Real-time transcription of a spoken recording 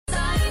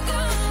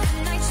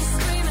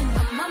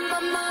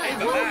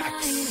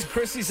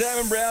Chrissy, Sam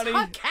and Brownie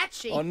So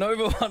catchy. on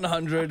Nova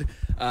 100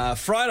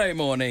 Friday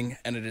morning,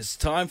 and it is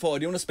time for...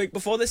 Do you want to speak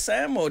before this,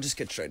 Sam, or just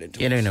get straight into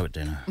it? You do know it,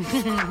 Dino.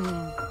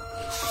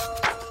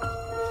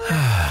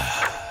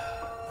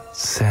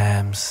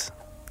 Sam's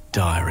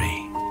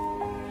diary.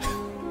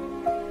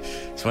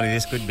 It's funny,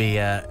 this could be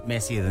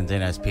messier than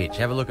Dino's pitch.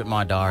 Have a look at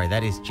my diary.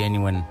 That is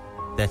genuine.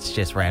 That's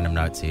just random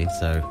notes here,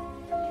 so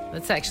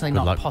That's actually Good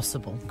not luck.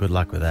 possible. good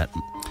luck with that.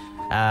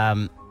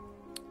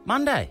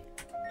 Monday.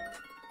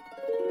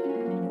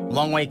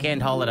 Long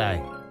weekend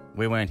holiday.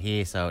 We weren't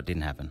here, so it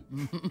didn't happen.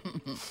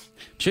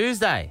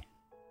 Tuesday.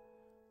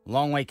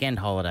 Long weekend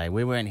holiday.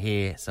 We weren't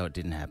here, so it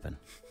didn't happen.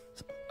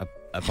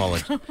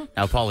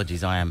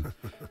 Apologies. I am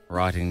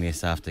writing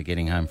this after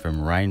getting home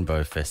from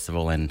Rainbow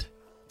Festival, and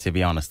to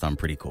be honest, I'm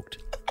pretty cooked.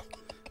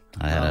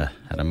 I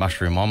had a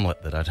mushroom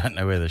omelette that I don't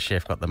know where the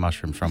chef got the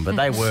mushrooms from, but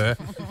they were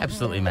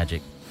absolutely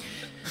magic.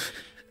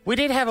 We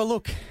did have a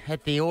look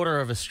at the Order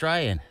of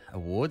Australian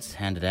awards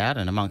handed out,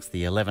 and amongst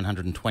the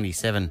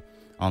 1,127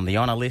 on the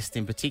honour list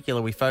in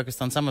particular, we focused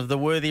on some of the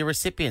worthy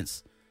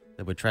recipients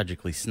that were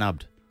tragically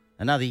snubbed.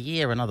 Another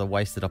year, another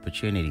wasted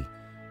opportunity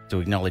to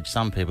acknowledge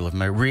some people have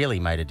really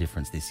made a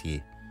difference this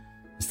year.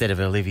 Instead of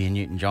Olivia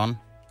Newton-John,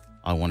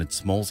 I wanted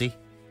Smallsy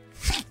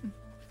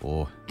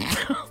for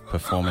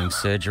performing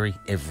surgery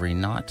every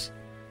night.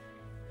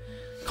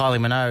 Kylie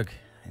Minogue,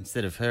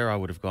 instead of her, I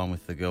would have gone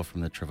with the girl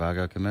from the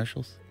Trivago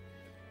commercials.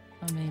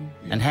 I mean,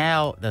 And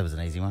how, that was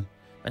an easy one,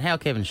 but how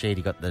Kevin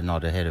Sheedy got the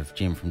nod ahead of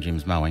Jim from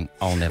Jim's Mowing,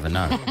 I'll never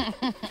know.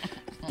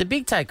 The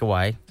big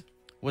takeaway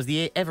was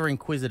the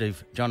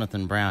ever-inquisitive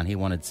Jonathan Brown. He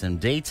wanted some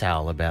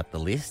detail about the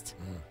list,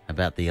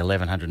 about the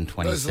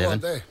 1,127. There's a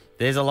lot there.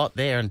 There's a lot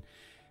there, and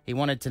he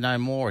wanted to know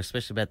more,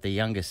 especially about the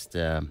youngest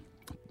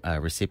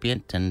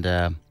recipient.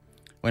 And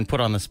when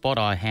put on the spot,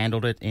 I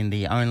handled it in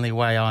the only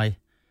way I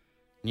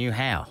knew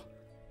how.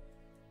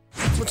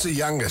 What's the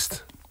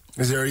youngest?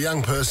 Is there a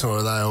young person or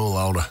are they all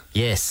older?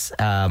 Yes,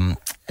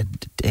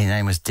 his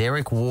name was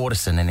Derek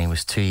Waterson, and he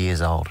was 2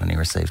 years old, and he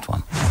received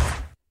one.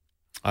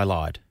 I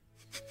lied.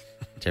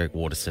 Derek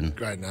Waterson.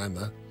 Great name,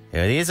 though.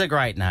 Yeah, it is a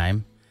great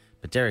name,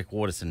 but Derek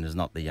Waterson is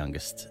not the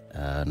youngest.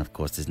 And, of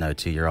course, there's no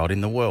 2-year-old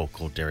in the world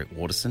called Derek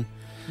Waterson.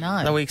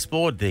 no. So we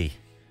explored the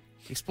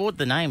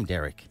name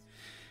Derek,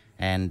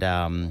 and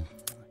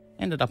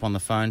ended up on the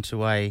phone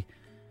to a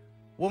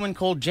woman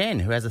called Jen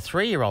who has a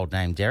 3-year-old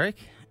named Derek.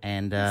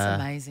 And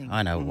That's amazing.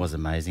 I know it was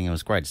amazing. It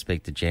was great to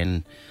speak to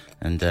Jen,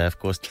 and of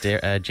course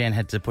Jen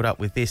had to put up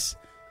with this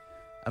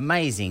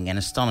amazing and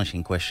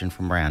astonishing question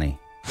from Brownie.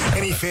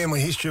 Any family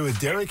history with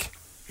Derek?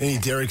 Any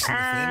Dereks in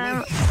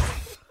the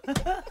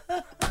family?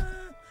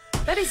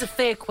 That is a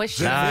fair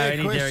question. No, fair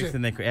any question? Derek's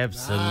in there?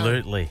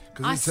 Absolutely.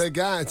 Because it's a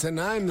guy, it's a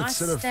name I that's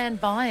sort of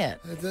stand by it.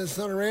 that's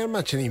not around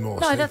much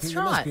anymore. No, so I that's think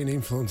there must right. be an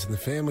influence in the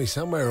family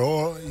somewhere,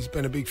 or he's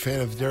been a big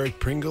fan of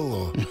Derek Pringle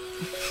or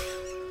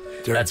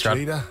Derek That's right.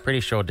 Cheetah. Pretty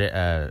sure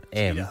Jen,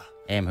 Cheetah.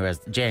 who has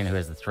the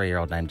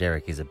 3-year-old named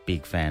Derek, is a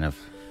big fan of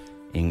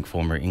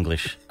former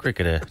English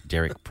cricketer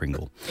Derek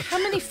Pringle. How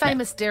many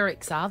famous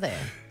Dereks are there?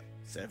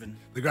 7.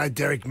 The great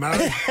Derek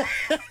Murray.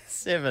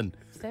 7.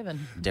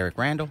 7. Derek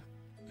Randall,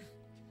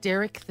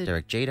 Derek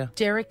Derek Jeter,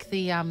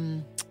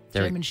 the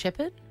German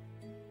Shepherd?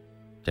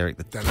 Derek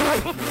the Don't know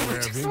aware of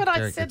That's him. what I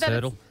Derek the said. That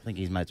Turtle. I think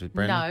he's mates with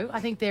Brendan. no, I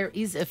think there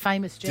is a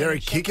famous German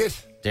Derek Shepherd.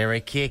 Kickett.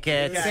 Derek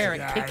Kickett. Derek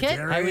Yeah, Kickett.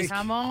 Derek.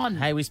 Come on.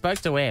 Hey, we spoke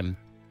to Em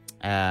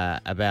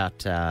about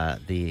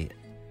the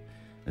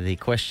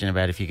question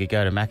about if you could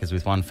go to Macca's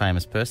with one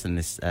famous person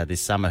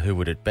this summer, who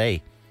would it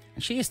be?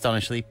 And she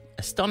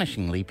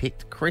astonishingly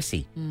picked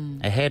Chrissy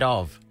ahead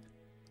of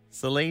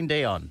Celine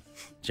Dion,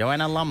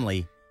 Joanna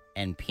Lumley,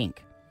 and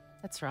Pink.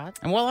 That's right.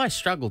 And while I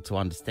struggled to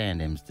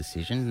understand Em's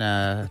decision,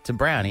 to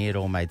Brownie it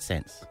all made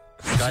sense.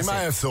 She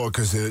may have thought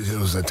because it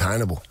was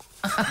attainable.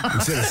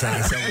 Instead of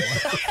saying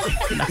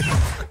something.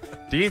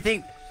 Do you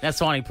think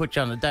that's why he put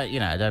you on the?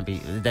 Don't be.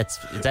 Is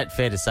that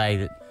fair to say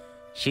that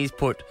she's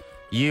put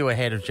you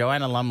ahead of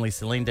Joanna Lumley,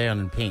 Celine Dion,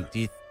 and Pink? Do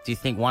you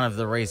think one of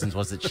the reasons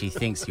was that she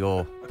thinks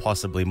you're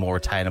possibly more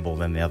attainable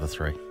than the other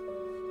three?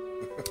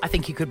 I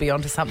think you could be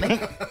onto something.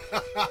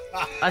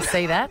 I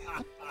see that.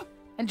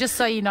 And just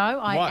so you know,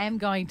 What? I am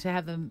going to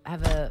have a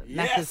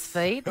Macca's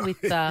feed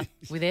with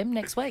Em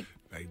next week.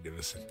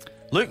 Magnificent.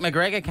 Luke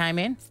McGregor came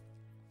in,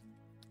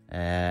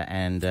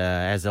 and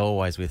as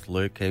always with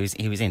Luke, he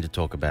was in to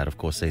talk about, of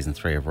course, season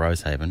 3 of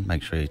Rosehaven.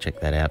 Make sure you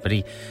check that out. But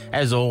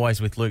as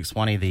always with Luke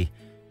Swanee, the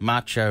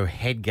macho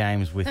head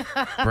games with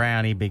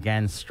Brownie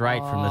began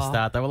straight from the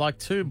start. They were like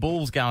two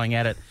bulls going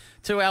at it,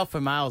 two alpha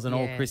males, and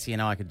all Yeah. Chrissy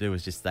and I could do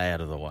was just stay out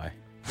of the way.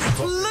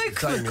 Luke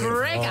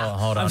McGregor.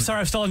 Hold on. I'm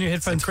sorry, I've stolen your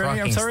headphones, Brownie.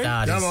 I'm Cracking sorry.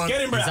 start. Come on.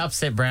 Get him, He's Brown.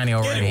 upset Brownie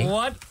already.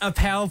 What a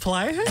power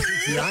play.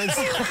 He owns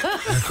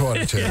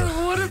according to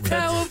her. What a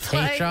power He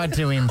play. tried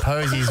to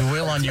impose his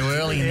will on you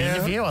early in the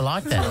interview. I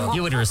like that.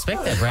 You would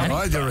respect that, Brownie.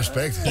 I do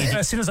respect it.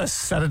 As soon as I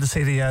started to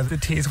see the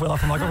tears well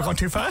up, I'm like, oh, we've gone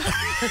too far.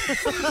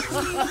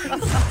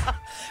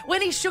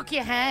 When he shook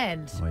your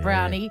hand, yeah.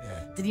 Brownie,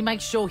 did he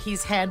make sure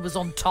his hand was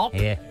on top?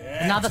 Yeah.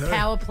 Another That's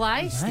power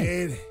play?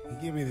 Scared.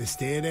 Give me the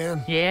stare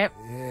down. Yep.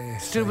 Yeah.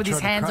 Stood with tried his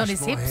to hands on crush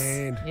his my hips.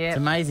 hand. It's Yep.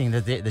 amazing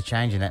the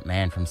change in that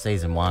man from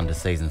season 1 to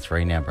season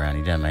 3 now, Brownie.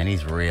 You know, man,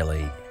 he's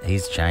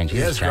changed. He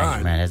He's has changed,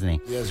 grown. man, hasn't he?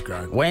 He has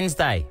grown.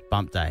 Wednesday,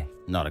 bump day.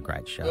 Not a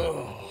great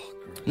show.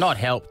 Not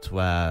helped.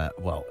 Well,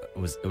 it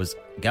was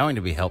going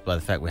to be helped by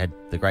the fact we had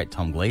the great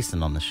Tom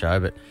Gleeson on the show,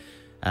 but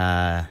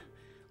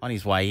on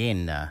his way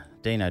in,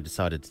 Dino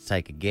decided to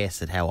take a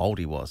guess at how old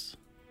he was.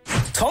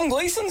 Tom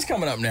Gleeson's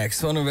coming up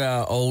next, one of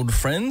our old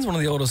friends, one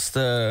of the oldest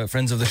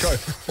friends of the show.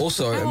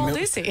 Also, How old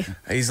is he?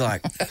 He's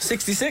like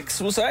 66,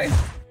 we'll say.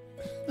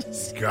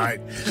 Great.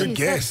 Good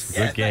guess.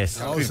 Good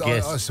guess. I Good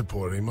guess. I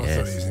support him. I Yes.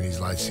 thought he was in his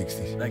late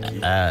 60s. Thank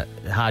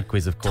you. Hard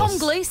quiz, of course. Tom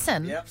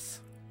Gleeson. Yep.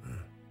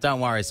 Don't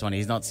worry, Swanee.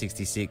 He's not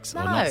 66 or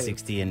No. not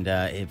 60, and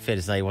fair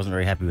to say he wasn't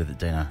very happy with it,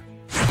 Dino.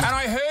 And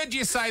I heard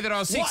you say that I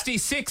was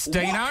 66,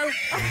 Dino.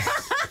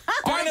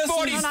 I'm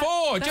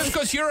 44. Just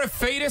because you're a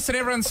fetus and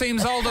everyone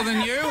seems older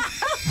than you.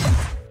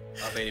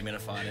 I beat him in a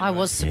fight. I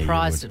was Yeah, you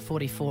surprised would. at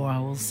 44, I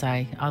will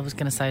say. I was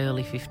going to say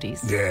early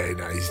 50s. Yeah,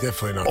 no, he's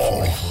definitely not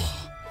 44.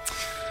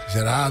 He's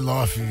had a hard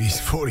life if he's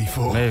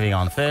 44. Moving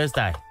on.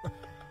 Thursday,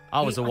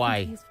 I was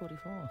away. He's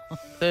 44.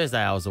 Thursday,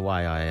 I was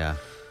away. I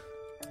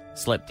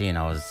slept in.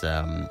 I was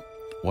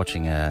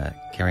watching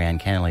Kerry Ann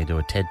Kennelly do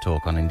a TED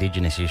talk on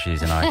Indigenous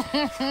issues, and I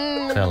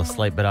fell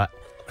asleep. But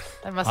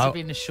That must have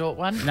been a short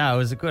one. no, it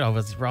was good. I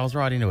was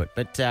right into it.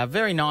 But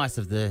very nice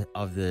of the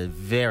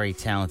very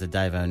talented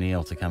Dave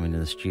O'Neill to come into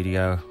the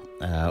studio.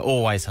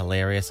 Always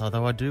hilarious.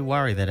 Although I do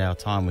worry that our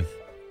time with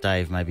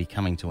Dave may be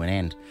coming to an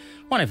end.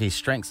 One of his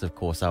strengths, of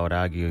course, I would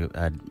argue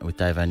with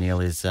Dave O'Neill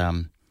is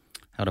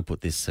how to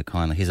put this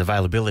kindly, his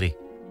availability.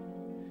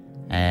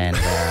 And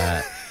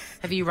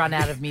Have you run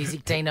out of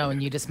music, Dino,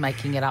 and you're just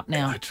making it up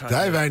now?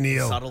 Dave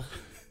O'Neill. Subtle.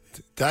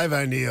 Dave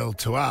O'Neill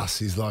to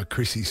us is like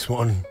Chrissy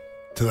Swan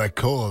to that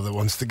caller that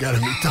wants to go to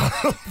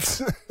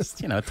McDonald's.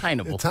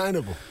 attainable.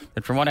 Attainable.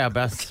 But from what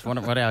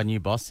our new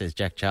boss says,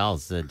 Jack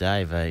Charles,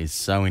 Dave is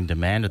so in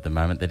demand at the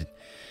moment that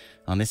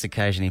on this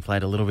occasion he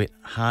played a little bit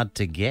hard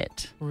to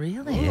get.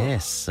 Really?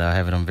 Yes, so I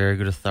have it on very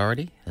good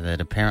authority that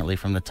apparently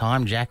from the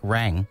time Jack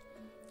rang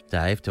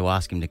Dave to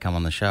ask him to come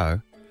on the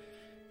show,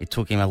 it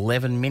took him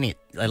 11 minutes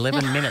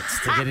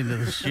to get into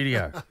the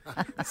studio.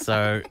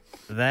 So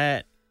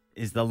that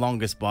is the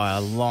longest by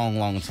a long,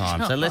 long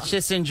time. So let's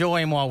just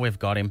enjoy him while we've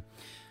got him.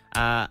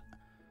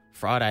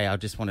 Friday, I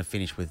just want to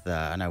finish with,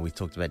 I know we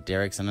talked about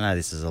Derek's, and I know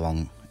this is a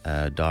long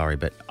diary,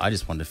 but I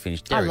just wanted to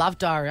finish Derek. I love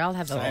diary. I'll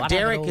have it.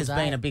 Derek has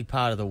been a big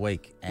part of the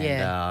week, and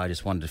Yeah. I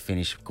just wanted to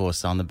finish, of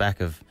course, on the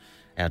back of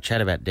our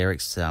chat about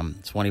Derek's.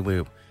 Swanee,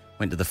 we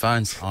went to the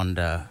phones on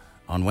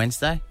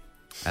Wednesday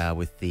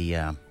with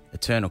the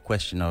eternal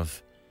question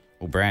of,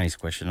 well, Brownie's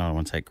question, I don't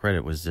want to take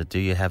credit, was do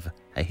you have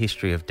a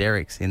history of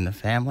Derek's in the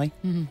family?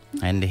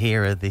 Mm-hmm. And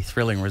here are the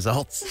thrilling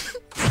results.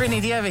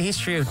 Brittany, do you have a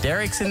history of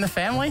Derek's in the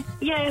family?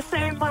 Yeah, so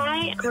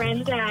my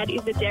granddad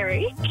is a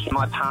Derek.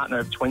 My partner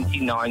of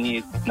 29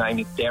 years, his name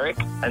is Derek.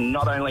 And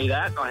not only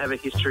that, I have a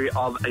history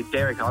of a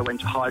Derek I went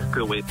to high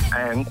school with.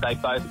 And they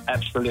both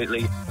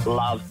absolutely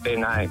love their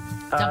name.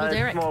 Double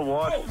Derek. My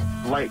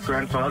wife's late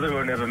grandfather, who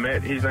I never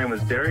met, his name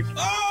was Derek.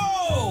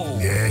 Oh!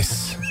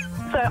 Yes.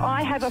 So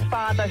I have a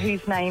father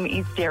whose name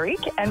is Derek,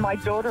 and my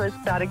daughter has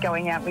started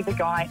going out with a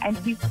guy, and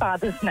his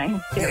father's name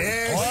is Derek.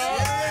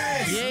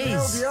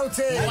 Yes.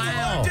 Jeez.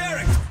 Wow.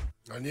 Derek!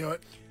 I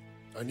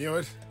knew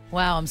it.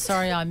 Wow, I'm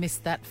sorry I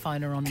missed that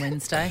phoner on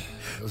Wednesday.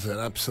 It was an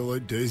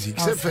absolute doozy.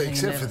 I was feeling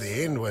Except for nervous.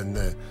 the end when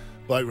the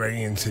bloke rang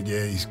in and said,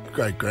 yeah, his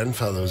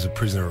great-grandfather was a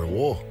prisoner of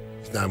war.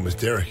 His name was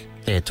Derek.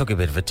 Yeah, it took a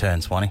bit of a turn,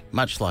 Swanee,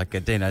 much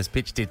like Dino's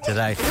pitch did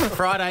today.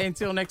 Friday,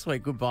 until next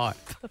week, goodbye.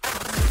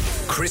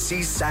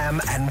 Chrissy, Sam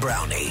and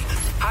Brownie.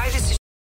 Hi, this is